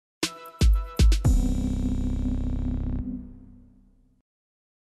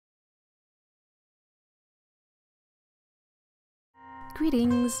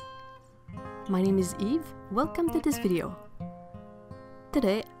Greetings! My name is Eve, welcome to this video.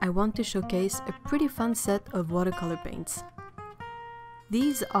 Today I want to showcase a pretty fun set of watercolor paints.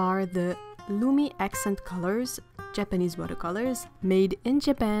 These are the Lumi Accent Colors Japanese watercolors made in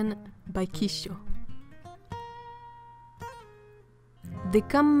Japan by Kissho. They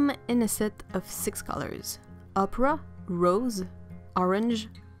come in a set of 6 colors: opera, rose, orange,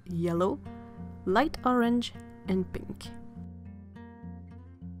 yellow, light orange, and pink.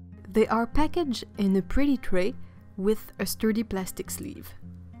 They are packaged in a pretty tray with a sturdy plastic sleeve.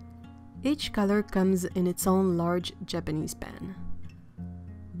 Each color comes in its own large Japanese pan.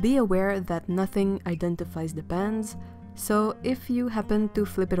 Be aware that nothing identifies the pans, so if you happen to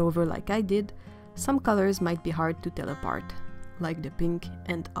flip it over like I did, some colors might be hard to tell apart, like the pink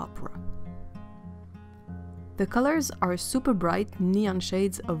and opera. The colors are super bright neon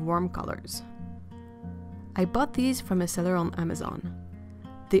shades of warm colors. I bought these from a seller on Amazon.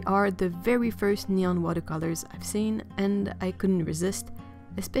 They are the very first neon watercolors I've seen, and I couldn't resist,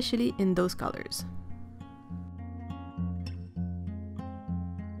 especially in those colors.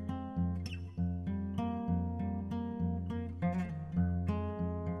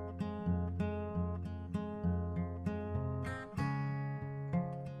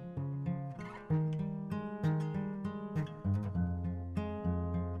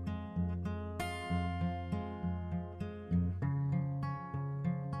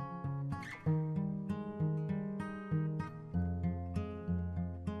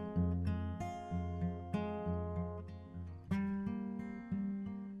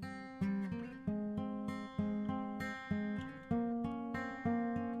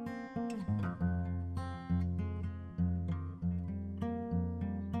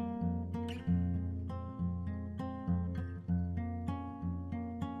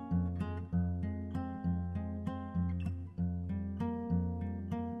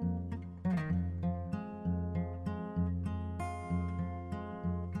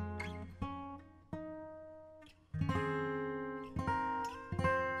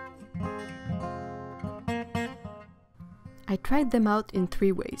 I tried them out in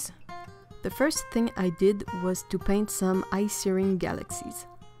 3 ways. The first thing I did was to paint some eye-searing galaxies.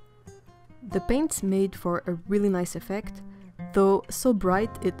 The paints made for a really nice effect, though so bright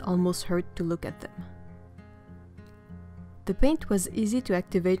it almost hurt to look at them. The paint was easy to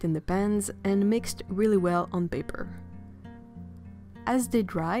activate in the pans and mixed really well on paper. As they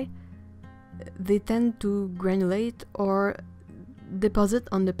dry, they tend to granulate or deposit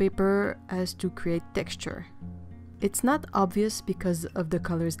on the paper as to create texture. It's not obvious because of the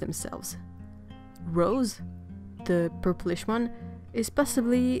colors themselves. Rose, the purplish one, is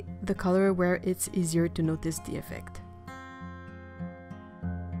possibly the color where it's easier to notice the effect.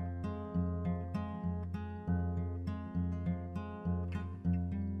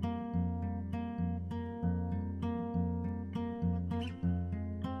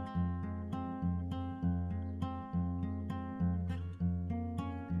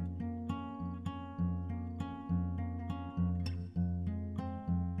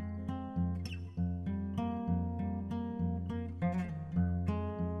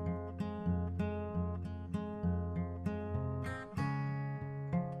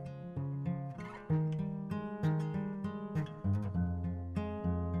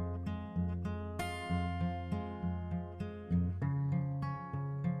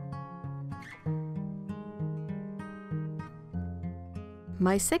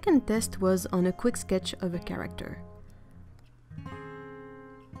 My second test was on a quick sketch of a character.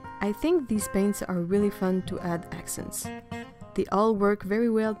 I think these paints are really fun to add accents. They all work very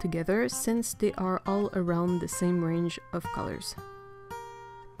well together since they are all around the same range of colors.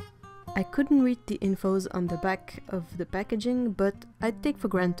 I couldn't read the infos on the back of the packaging, but I take for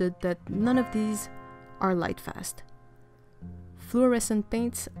granted that none of these are light fast. Fluorescent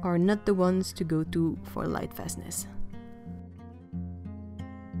paints are not the ones to go to for light fastness.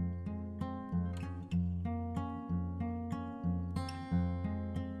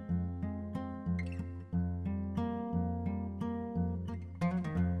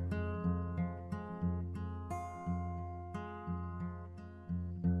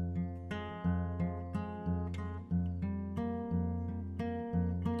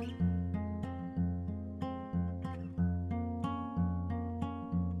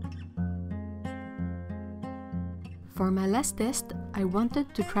 For my last test, I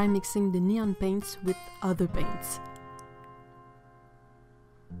wanted to try mixing the neon paints with other paints.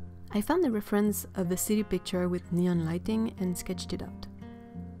 I found a reference of a city picture with neon lighting and sketched it out.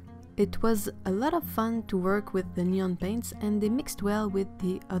 It was a lot of fun to work with the neon paints, and they mixed well with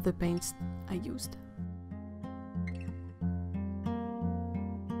the other paints I used.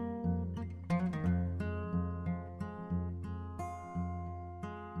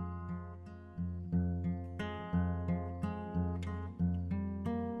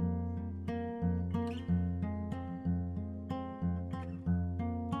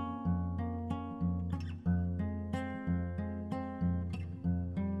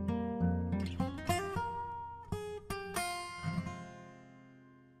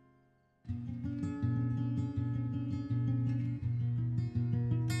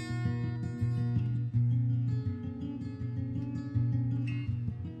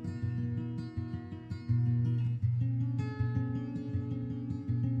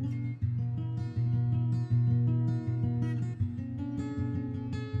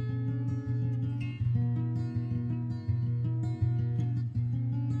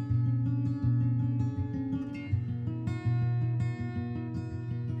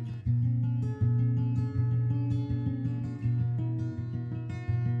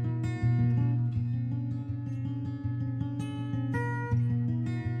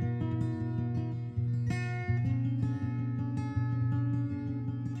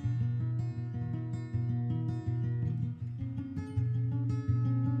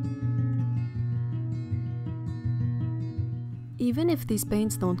 Even if these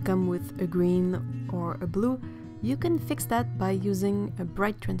paints don't come with a green or a blue, you can fix that by using a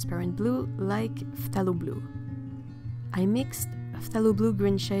bright transparent blue like phthalo blue. I mixed phthalo blue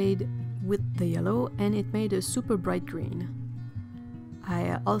green shade with the yellow and it made a super bright green.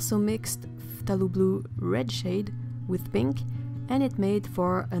 I also mixed phthalo blue red shade with pink and it made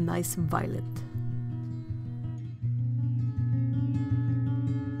for a nice violet.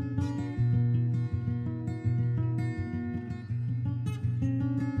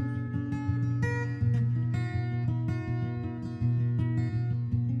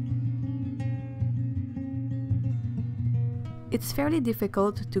 It's fairly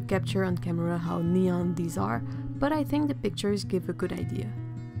difficult to capture on camera how neon these are, but I think the pictures give a good idea.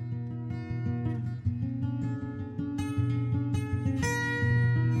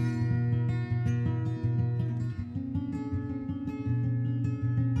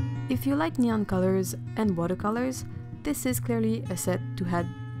 If you like neon colors and watercolors, this is clearly a set to add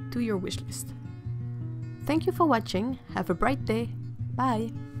to your wishlist. Thank you for watching, have a bright day,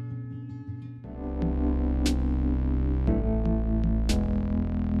 bye!